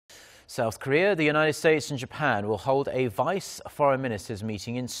South Korea, the United States and Japan will hold a vice foreign ministers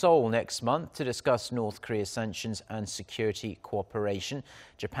meeting in Seoul next month to discuss North Korea's sanctions and security cooperation.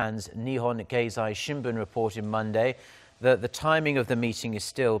 Japan's Nihon Keizai Shimbun reported Monday that the timing of the meeting is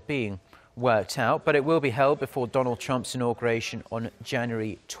still being worked out, but it will be held before Donald Trump's inauguration on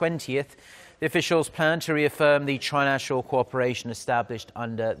January 20th. The officials plan to reaffirm the trilateral cooperation established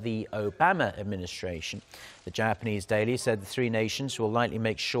under the Obama administration. The Japanese daily said the three nations will likely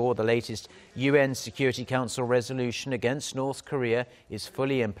make sure the latest UN Security Council resolution against North Korea is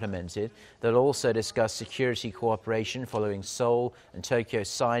fully implemented. They'll also discuss security cooperation following Seoul and Tokyo's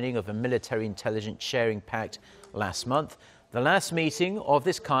signing of a military intelligence sharing pact last month. The last meeting of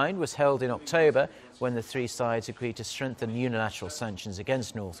this kind was held in October when the three sides agreed to strengthen unilateral sanctions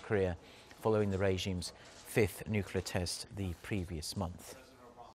against North Korea following the regime's fifth nuclear test the previous month.